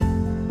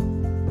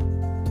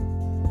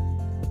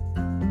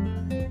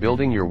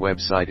Building your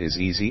website is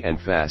easy and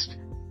fast,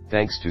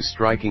 thanks to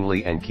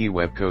Strikingly and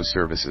Keywebco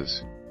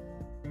services.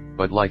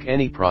 But like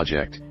any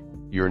project,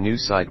 your new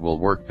site will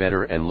work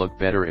better and look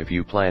better if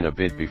you plan a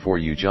bit before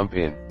you jump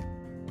in.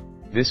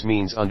 This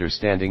means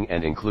understanding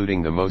and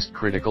including the most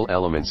critical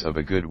elements of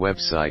a good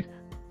website,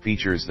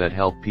 features that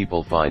help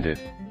people find it,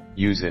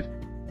 use it,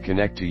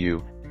 connect to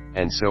you,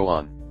 and so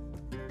on.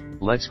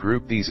 Let's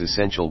group these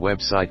essential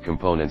website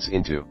components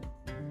into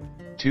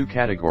 2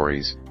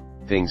 categories: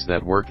 things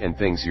that work and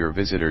things your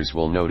visitors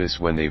will notice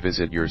when they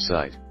visit your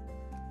site.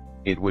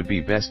 It would be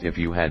best if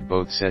you had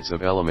both sets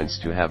of elements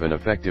to have an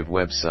effective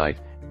website,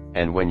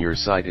 and when your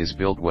site is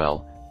built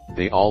well,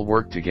 they all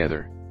work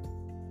together.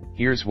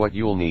 Here's what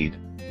you'll need.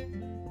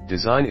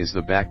 Design is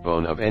the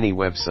backbone of any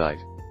website.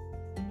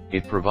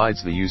 It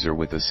provides the user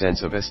with a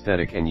sense of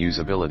aesthetic and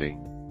usability.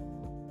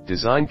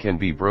 Design can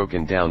be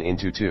broken down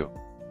into 2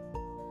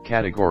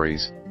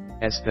 categories: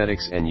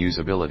 aesthetics and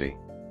usability.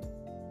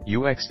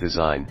 UX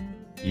design.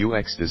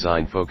 UX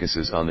design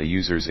focuses on the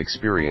user's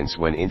experience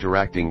when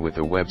interacting with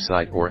a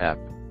website or app.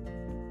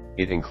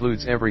 It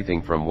includes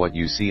everything from what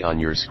you see on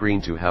your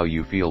screen to how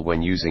you feel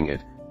when using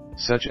it,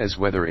 such as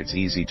whether it's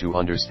easy to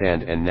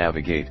understand and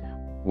navigate,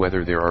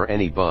 whether there are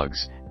any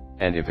bugs,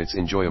 and if it's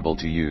enjoyable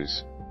to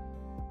use.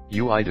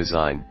 UI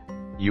design.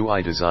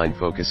 UI design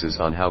focuses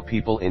on how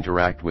people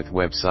interact with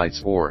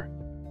websites or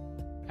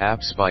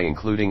apps by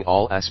including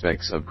all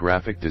aspects of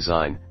graphic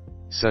design,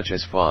 such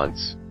as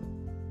fonts.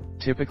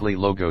 Typically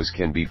logos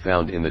can be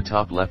found in the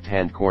top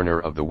left-hand corner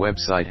of the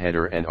website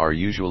header and are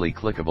usually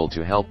clickable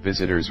to help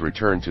visitors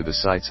return to the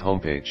site's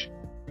homepage.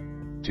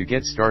 To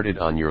get started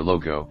on your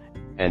logo,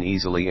 and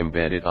easily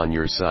embed it on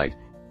your site,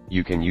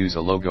 you can use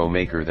a logo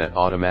maker that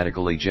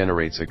automatically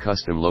generates a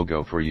custom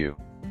logo for you.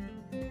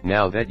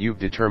 Now that you've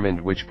determined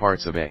which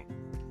parts of a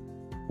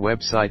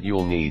website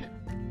you'll need,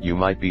 you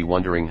might be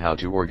wondering how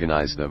to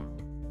organize them.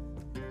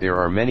 There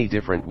are many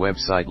different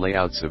website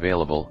layouts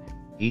available,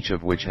 each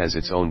of which has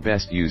its own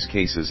best use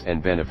cases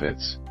and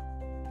benefits.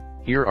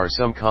 Here are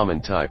some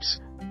common types.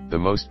 The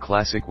most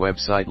classic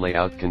website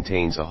layout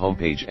contains a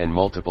homepage and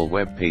multiple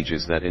web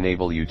pages that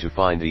enable you to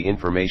find the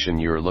information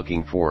you're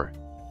looking for.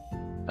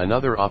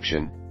 Another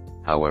option,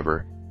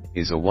 however,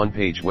 is a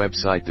one-page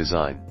website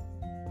design.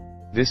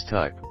 This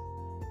type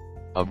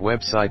of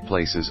website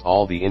places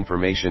all the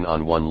information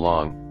on one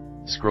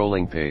long,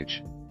 scrolling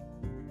page.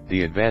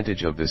 The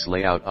advantage of this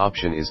layout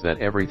option is that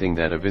everything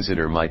that a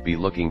visitor might be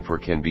looking for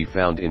can be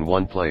found in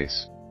one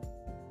place.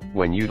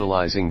 When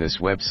utilizing this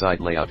website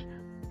layout,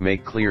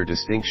 make clear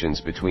distinctions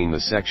between the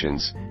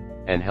sections,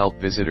 and help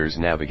visitors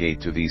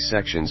navigate to these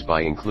sections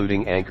by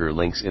including anchor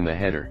links in the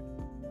header.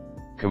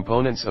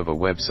 Components of a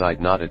website.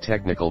 Not a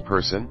technical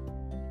person?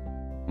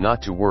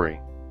 Not to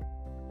worry.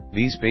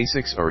 These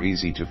basics are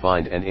easy to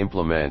find and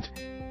implement,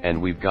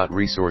 and we've got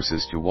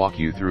resources to walk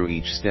you through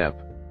each step.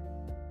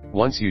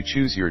 Once you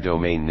choose your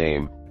domain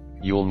name,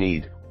 you'll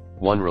need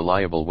 1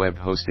 reliable web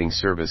hosting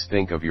service.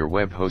 Think of your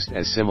web host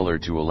as similar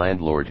to a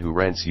landlord who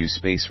rents you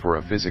space for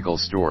a physical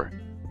store.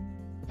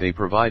 They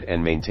provide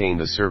and maintain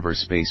the server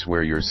space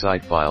where your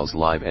site files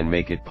live and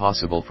make it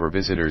possible for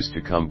visitors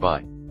to come by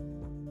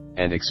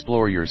and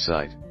explore your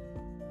site.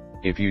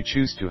 If you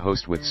choose to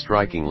host with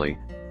Strikingly,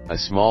 a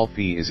small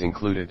fee is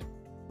included.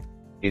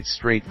 It's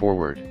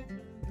straightforward.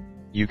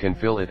 You can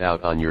fill it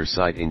out on your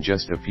site in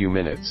just a few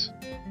minutes.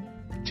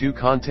 2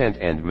 Content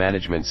and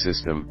Management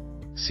System,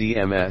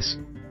 CMS.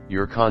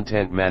 Your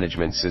content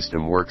management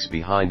system works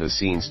behind the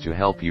scenes to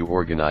help you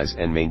organize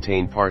and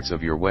maintain parts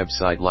of your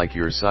website like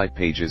your site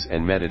pages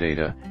and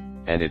metadata,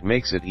 and it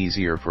makes it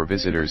easier for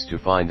visitors to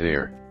find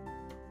their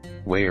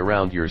way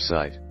around your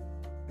site.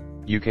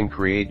 You can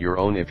create your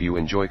own if you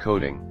enjoy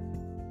coding.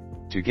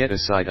 To get a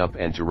site up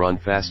and to run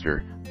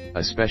faster,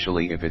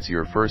 especially if it's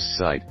your first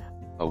site,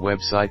 a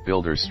website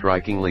builder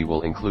Strikingly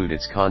will include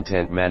its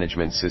content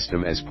management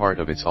system as part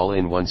of its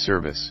all-in-one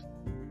service.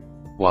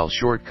 While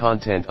short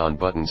content on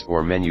buttons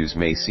or menus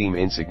may seem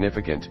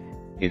insignificant,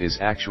 it is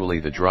actually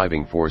the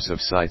driving force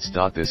of sites.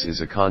 This is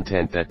a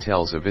content that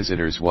tells a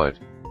visitors what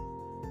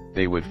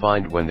they would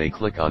find when they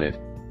click on it,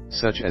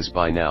 such as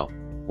buy now,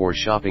 or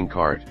shopping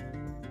cart.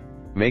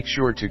 Make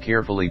sure to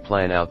carefully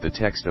plan out the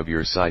text of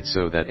your site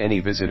so that any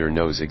visitor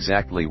knows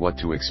exactly what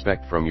to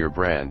expect from your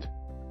brand.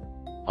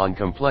 On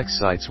complex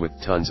sites with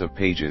tons of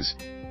pages,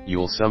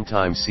 you'll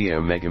sometimes see a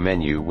mega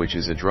menu, which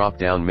is a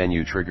drop-down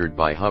menu triggered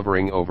by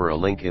hovering over a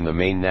link in the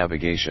main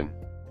navigation.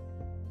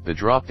 The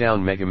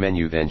drop-down mega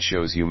menu then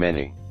shows you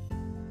many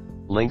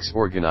links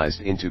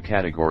organized into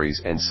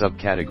categories and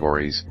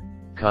subcategories,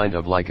 kind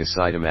of like a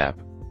sitemap.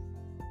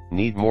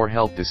 Need more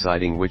help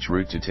deciding which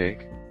route to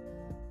take?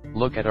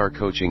 Look at our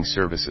coaching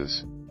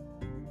services.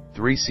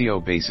 3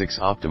 SEO Basics.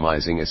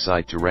 Optimizing a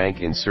site to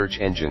rank in search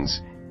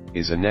engines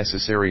is a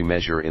necessary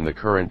measure in the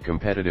current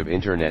competitive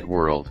internet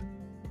world.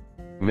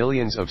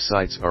 Millions of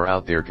sites are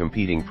out there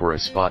competing for a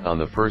spot on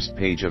the first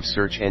page of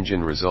search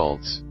engine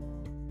results.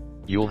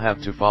 You'll have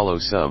to follow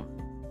some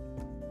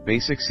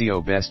basic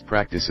SEO best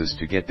practices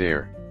to get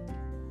there.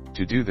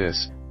 To do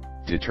this,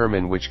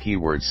 determine which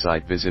keywords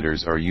site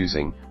visitors are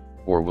using,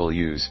 or will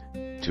use,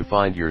 to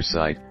find your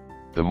site.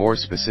 The more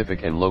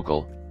specific and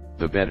local,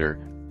 the better,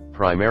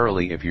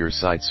 primarily if your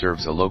site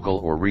serves a local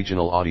or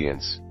regional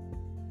audience.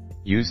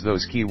 Use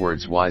those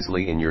keywords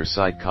wisely in your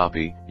site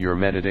copy, your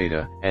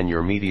metadata, and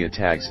your media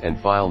tags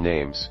and file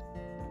names.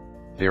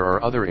 There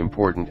are other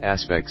important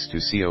aspects to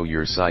SEO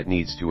your site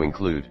needs to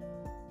include,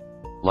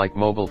 like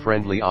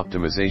mobile-friendly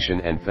optimization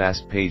and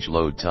fast page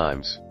load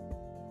times.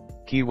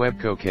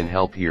 Keywebco can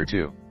help here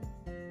too.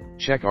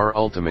 Check our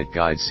Ultimate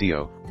Guide.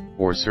 SEO,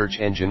 or search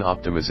engine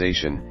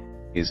optimization,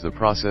 is the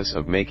process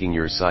of making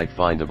your site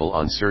findable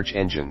on search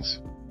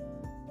engines.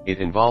 It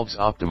involves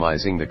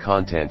optimizing the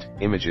content,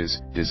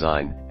 images,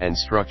 design, and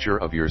structure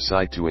of your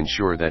site to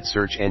ensure that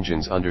search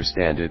engines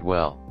understand it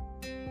well.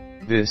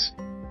 This,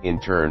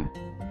 in turn,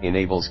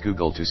 enables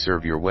Google to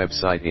serve your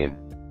website in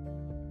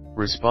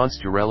response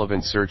to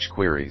relevant search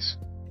queries.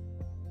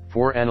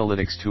 For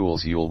analytics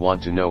tools, you'll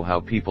want to know how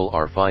people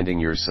are finding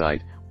your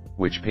site,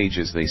 which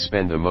pages they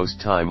spend the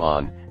most time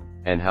on,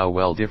 and how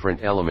well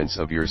different elements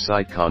of your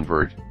site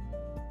convert.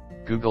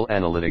 Google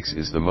Analytics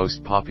is the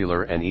most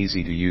popular and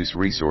easy to use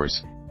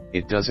resource.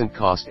 It doesn't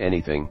cost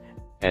anything,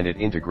 and it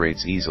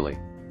integrates easily.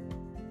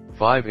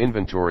 5.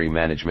 Inventory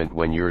management.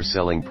 When you're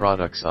selling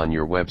products on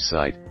your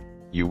website,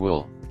 you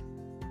will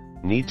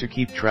need to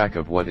keep track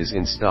of what is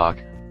in stock,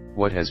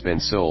 what has been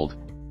sold,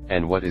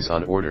 and what is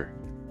on order.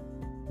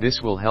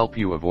 This will help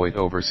you avoid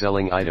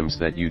overselling items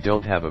that you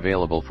don't have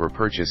available for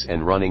purchase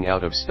and running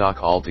out of stock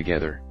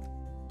altogether.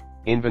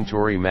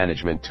 Inventory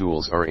management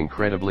tools are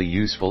incredibly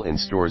useful in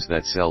stores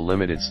that sell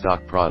limited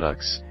stock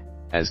products,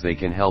 as they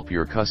can help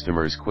your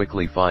customers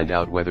quickly find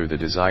out whether the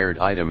desired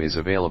item is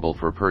available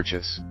for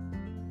purchase.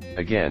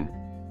 Again,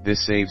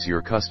 this saves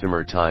your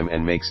customer time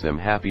and makes them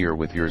happier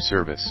with your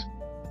service.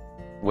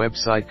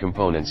 Website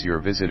components. Your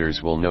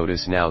visitors will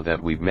notice now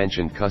that we've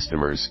mentioned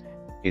customers.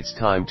 It's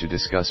time to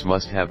discuss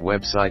must-have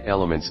website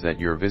elements that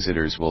your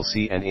visitors will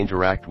see and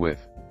interact with.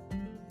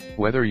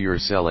 Whether you're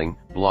selling,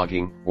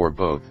 blogging, or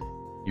both,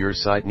 your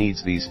site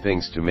needs these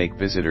things to make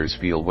visitors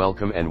feel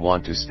welcome and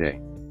want to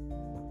stay.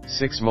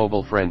 6.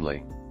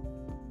 Mobile-friendly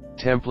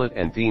template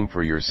and theme.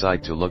 For your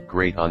site to look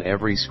great on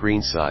every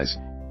screen size,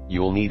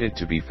 you'll need it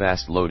to be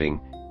fast-loading,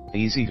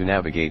 easy to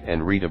navigate,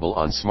 and readable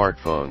on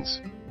smartphones.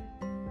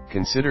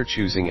 Consider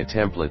choosing a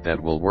template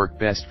that will work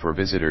best for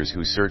visitors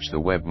who search the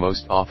web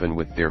most often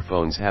with their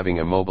phones. Having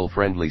a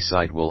mobile-friendly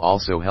site will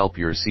also help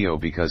your SEO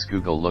because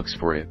Google looks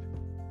for it.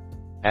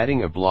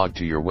 Adding a blog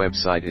to your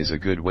website is a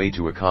good way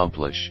to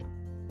accomplish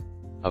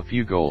a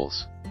few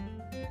goals.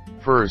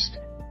 First,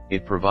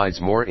 it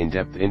provides more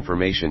in-depth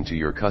information to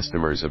your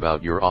customers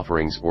about your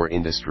offerings or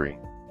industry.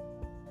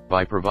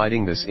 By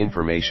providing this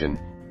information,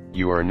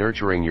 you are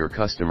nurturing your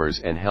customers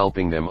and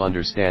helping them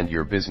understand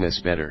your business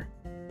better.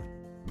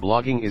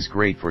 Blogging is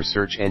great for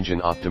search engine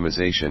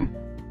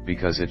optimization,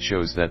 because it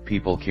shows that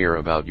people care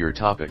about your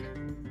topic.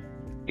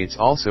 It's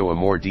also a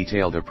more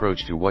detailed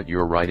approach to what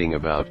you're writing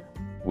about,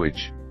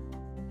 which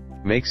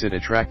makes it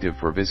attractive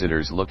for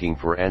visitors looking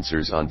for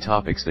answers on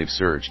topics they've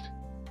searched.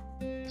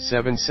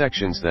 7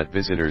 sections that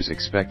visitors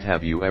expect.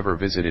 Have you ever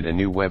visited a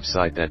new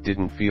website that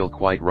didn't feel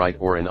quite right,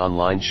 or an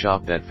online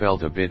shop that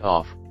felt a bit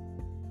off?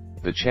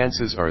 The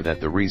chances are that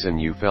the reason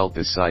you felt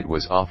the site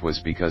was off was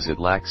because it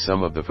lacked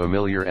some of the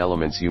familiar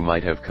elements you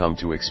might have come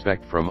to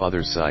expect from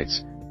other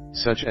sites,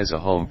 such as a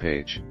home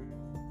page.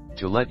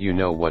 To let you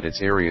know what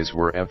its areas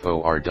were,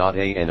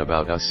 an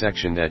About Us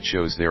section that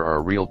shows there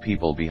are real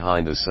people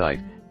behind the site,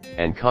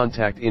 and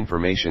contact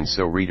information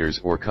so readers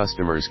or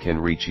customers can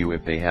reach you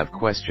if they have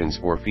questions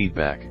or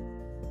feedback.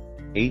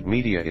 8.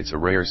 Media. It's a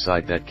rare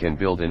site that can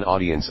build an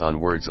audience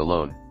on words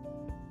alone.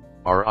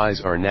 Our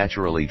eyes are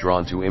naturally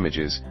drawn to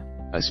images,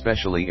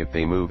 especially if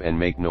they move and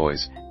make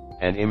noise,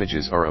 and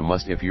images are a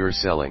must if you're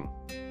selling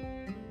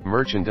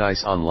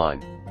merchandise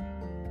online.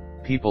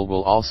 People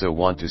will also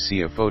want to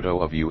see a photo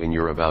of you in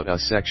your About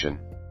Us section.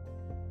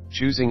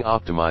 Choosing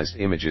optimized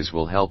images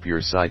will help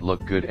your site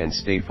look good and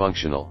stay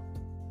functional.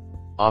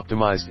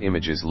 Optimized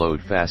images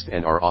load fast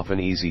and are often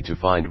easy to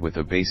find with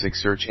a basic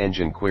search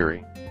engine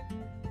query.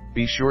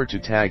 Be sure to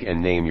tag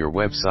and name your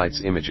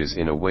website's images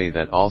in a way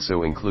that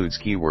also includes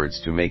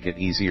keywords to make it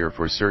easier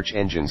for search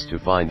engines to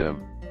find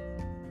them.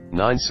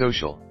 9.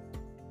 Social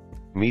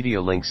media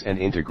links and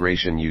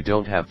integration. You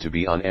don't have to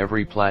be on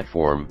every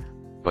platform,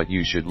 but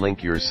you should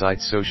link your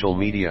site's social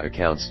media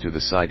accounts to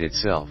the site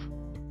itself.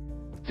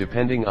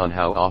 Depending on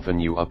how often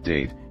you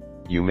update,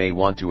 you may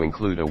want to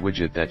include a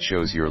widget that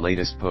shows your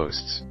latest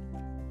posts.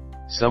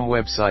 Some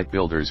website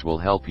builders will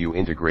help you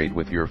integrate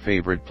with your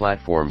favorite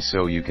platforms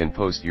so you can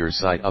post your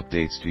site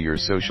updates to your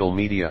social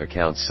media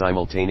accounts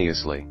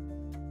simultaneously.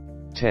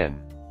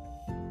 10.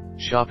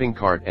 Shopping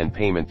cart and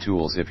payment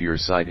tools. If your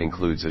site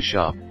includes a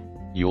shop,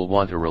 you'll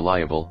want a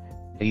reliable,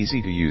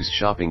 easy-to-use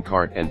shopping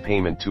cart and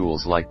payment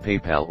tools like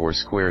PayPal or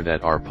Square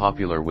that are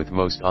popular with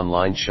most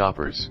online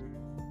shoppers.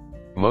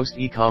 Most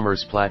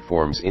e-commerce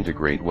platforms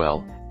integrate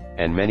well,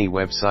 and many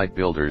website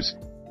builders,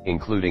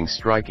 including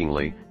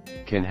Strikingly,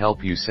 can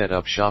help you set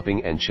up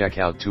shopping and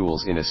checkout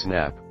tools in a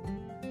snap.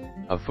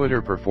 A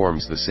footer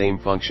performs the same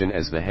function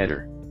as the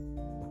header.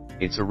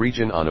 It's a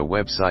region on a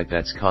website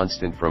that's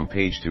constant from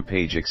page to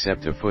page,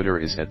 except a footer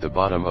is at the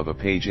bottom of a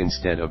page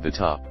instead of the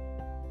top.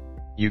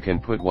 You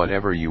can put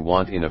whatever you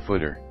want in a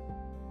footer.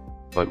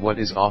 But what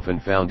is often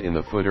found in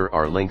the footer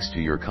are links to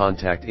your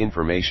contact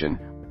information,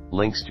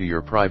 links to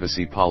your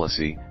privacy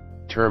policy,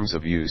 terms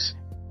of use,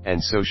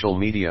 and social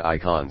media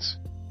icons.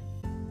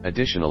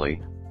 Additionally,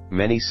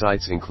 many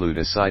sites include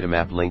a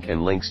sitemap link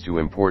and links to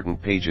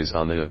important pages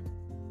on the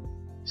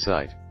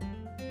site.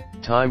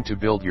 Time to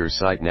build your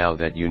site. Now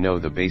that you know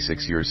the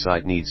basics your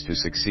site needs to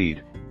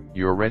succeed,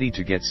 you're ready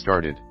to get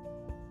started.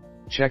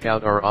 Check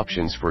out our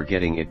options for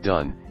getting it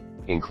done,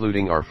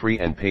 including our free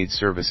and paid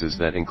services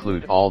that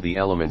include all the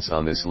elements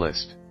on this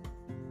list.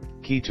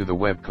 Key to the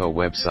Webco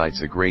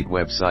websites. A great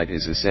website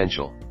is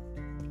essential.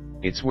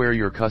 It's where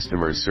your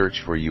customers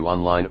search for you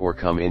online or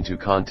come into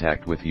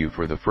contact with you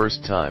for the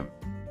first time.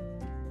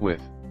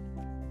 With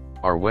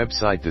our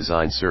website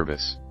design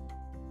service,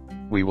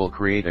 we will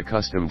create a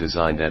custom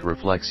design that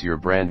reflects your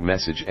brand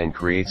message and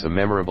creates a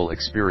memorable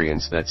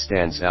experience that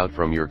stands out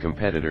from your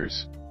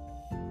competitors.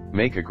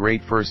 Make a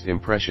great first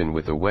impression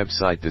with a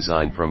website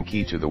design from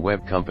Key to the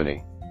Web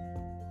Company.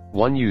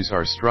 1. Use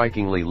our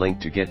strikingly link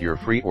to get your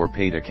free or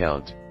paid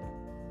account.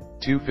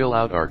 2. Fill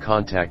out our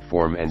contact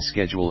form and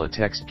schedule a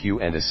text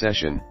Q&A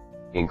session,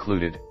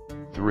 included.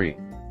 3.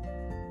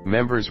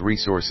 Members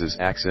resources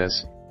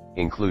access,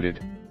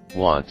 included.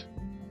 Want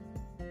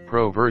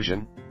Pro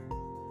version?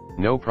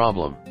 No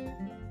problem.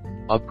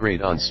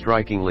 Upgrade on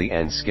strikingly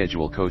and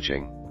schedule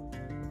coaching.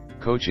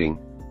 Coaching,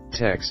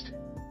 text,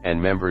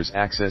 and members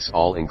access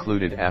all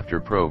included after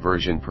Pro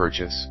version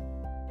purchase.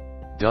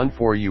 Done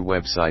for you.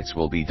 Websites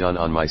will be done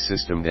on my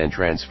system then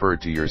transferred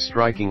to your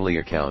strikingly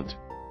account.